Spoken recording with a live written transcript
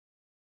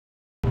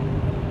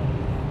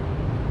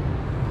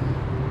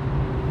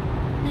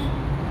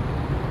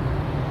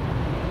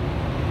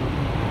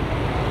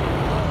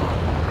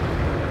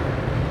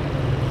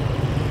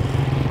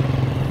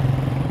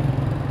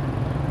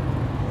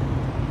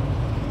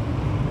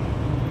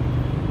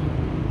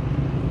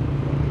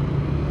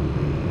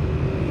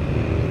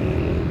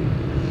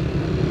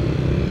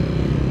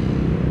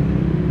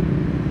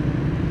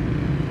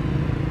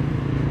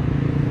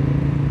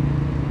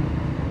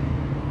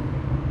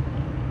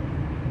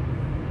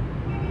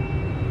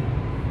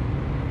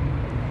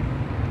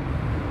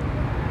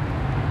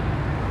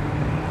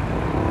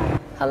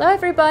Hello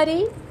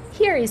everybody,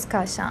 here is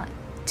Kashan.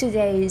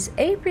 Today is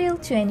April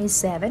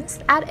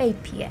 27th at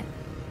 8 p.m.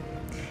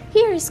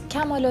 Here is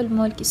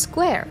Kamal-Al-Molk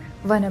Square,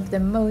 one of the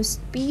most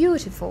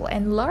beautiful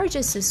and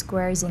largest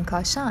squares in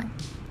Kashan.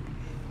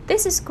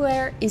 This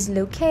square is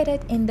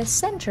located in the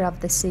center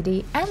of the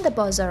city and the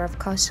bazaar of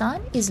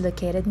Kashan is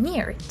located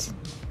near it.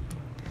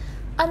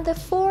 On the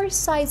four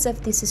sides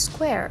of this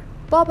square,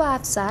 Baba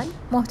Afzal,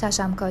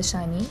 Muhtasham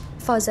Kashani,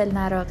 Fazil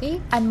Naraqi,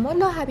 and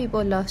Mullah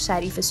Habibullah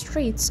Sharif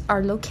streets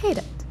are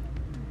located.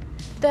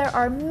 There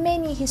are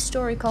many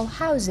historical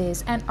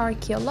houses and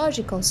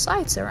archaeological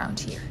sites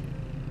around here.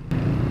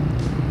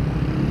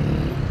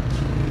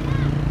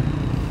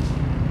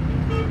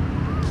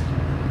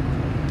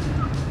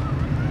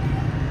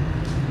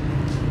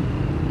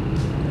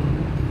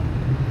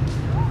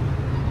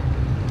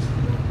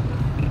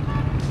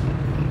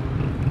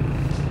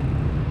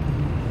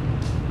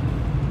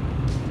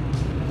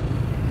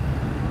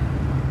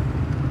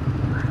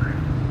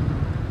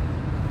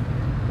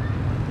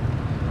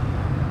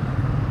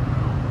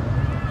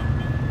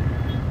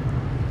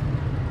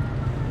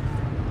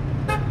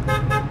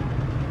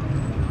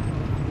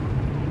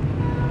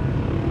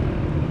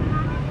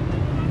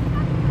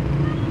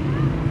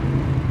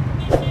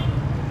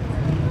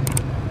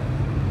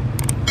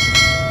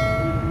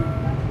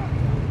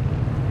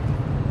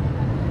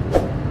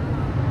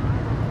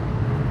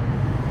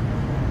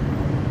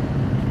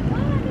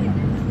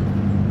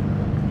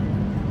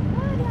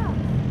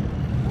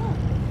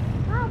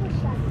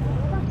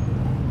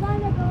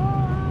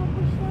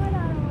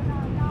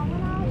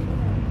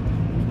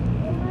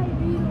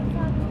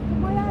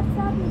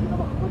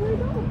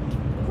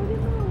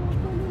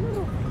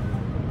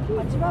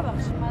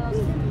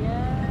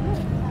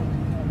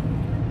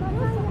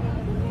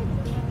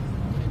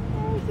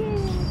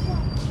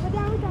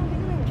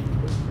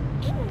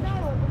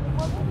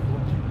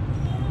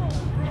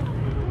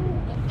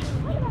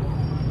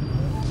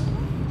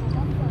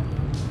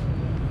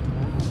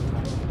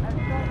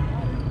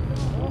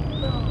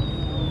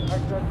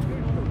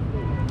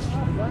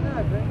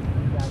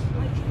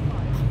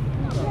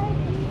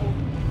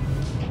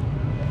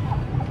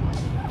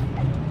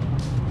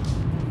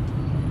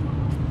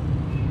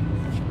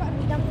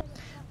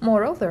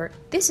 Moreover,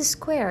 this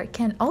square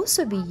can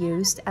also be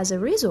used as a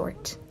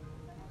resort.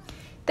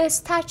 The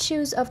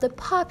statues of the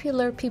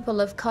popular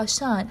people of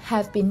Kashan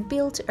have been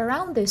built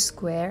around the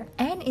square,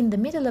 and in the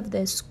middle of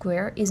the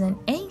square is an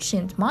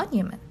ancient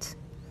monument.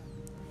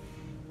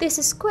 This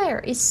square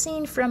is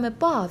seen from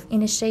above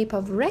in a shape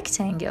of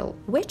rectangle,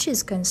 which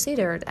is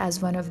considered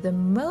as one of the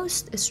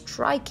most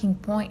striking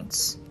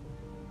points.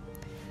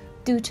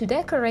 Due to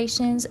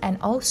decorations and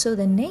also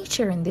the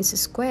nature in this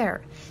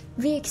square,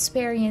 we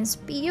experience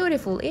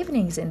beautiful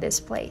evenings in this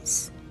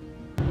place.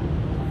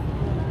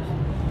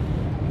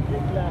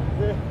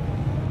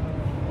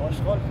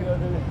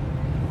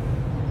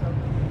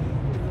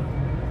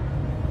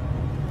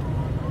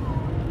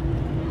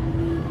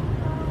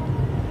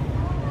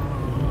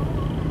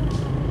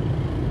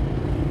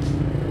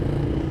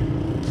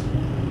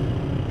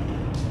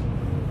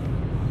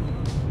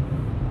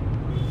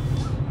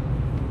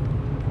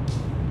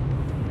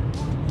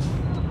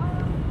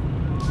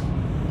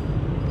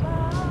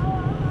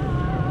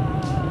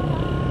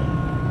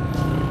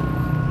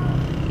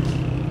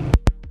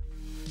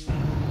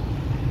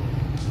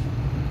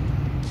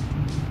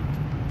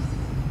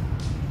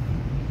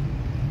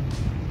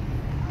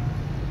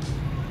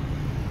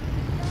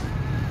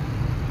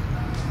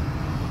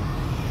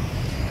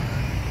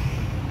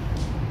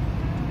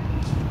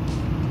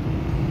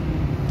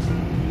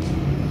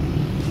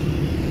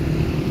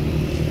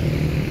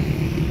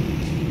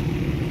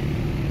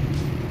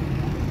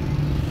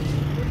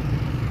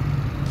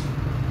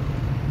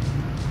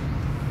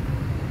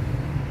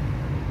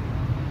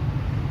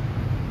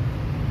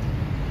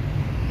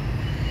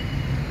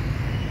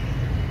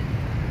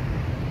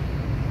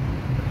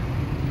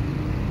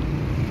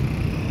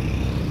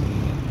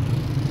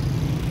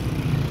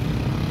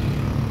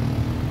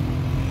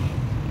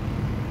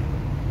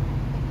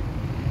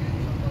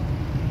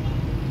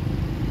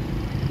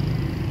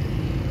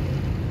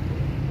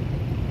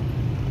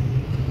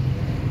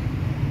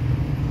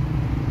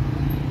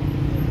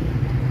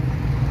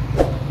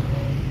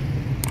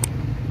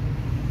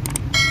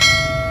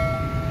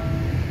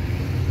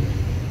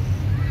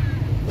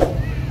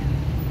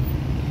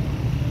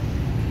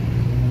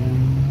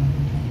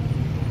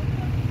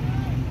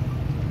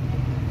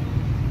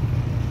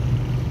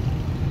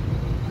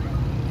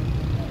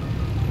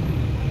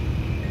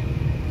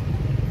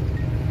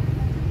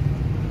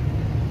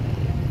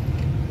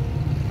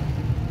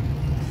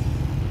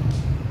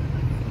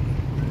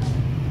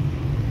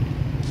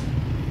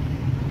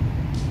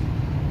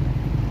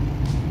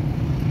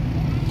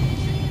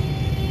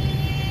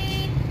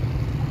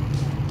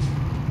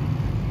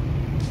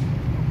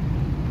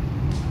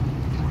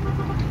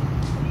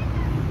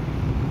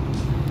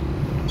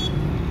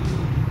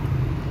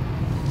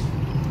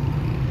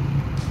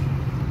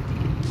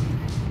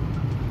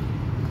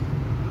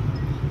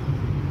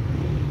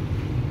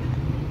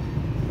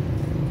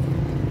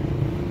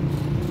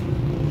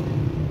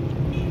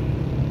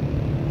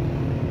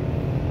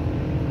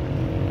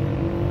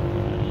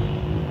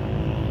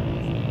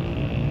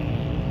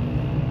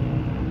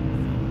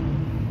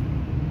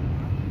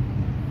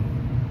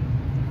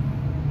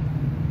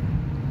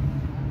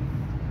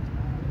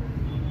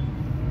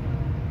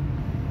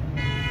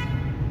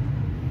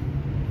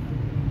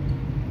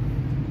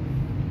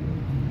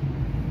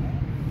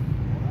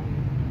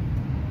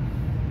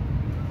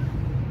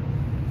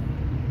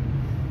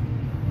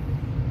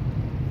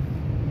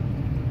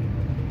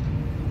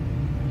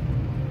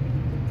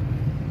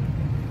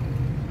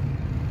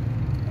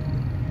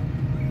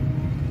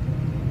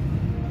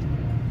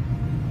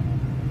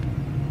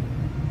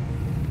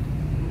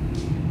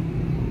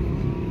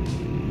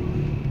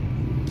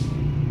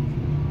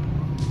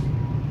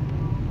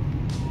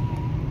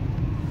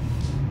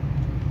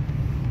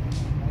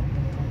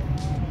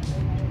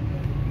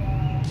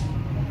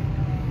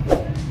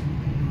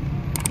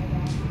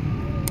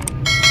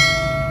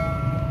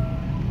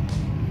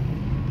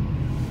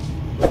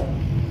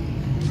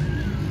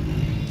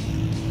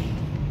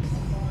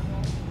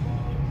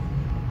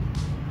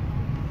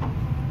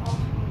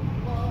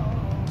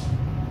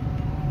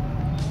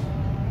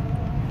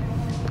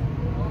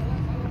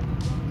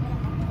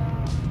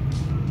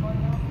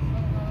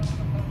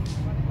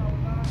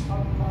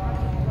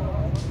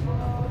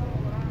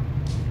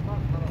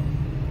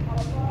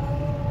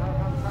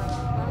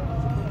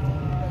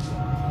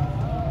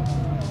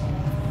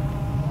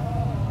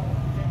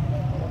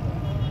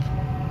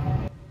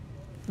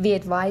 We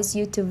advise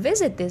you to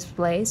visit this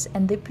place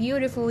and the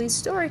beautiful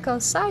historical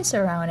sites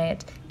around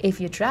it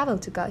if you travel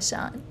to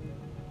Kashan.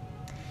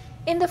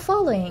 In the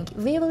following,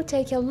 we will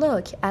take a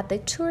look at the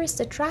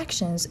tourist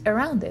attractions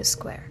around this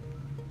square.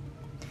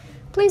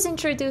 Please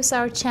introduce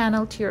our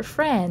channel to your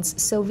friends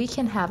so we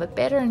can have a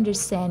better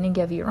understanding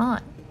of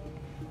Iran.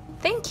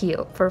 Thank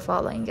you for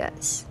following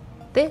us.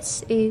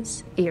 This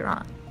is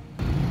Iran.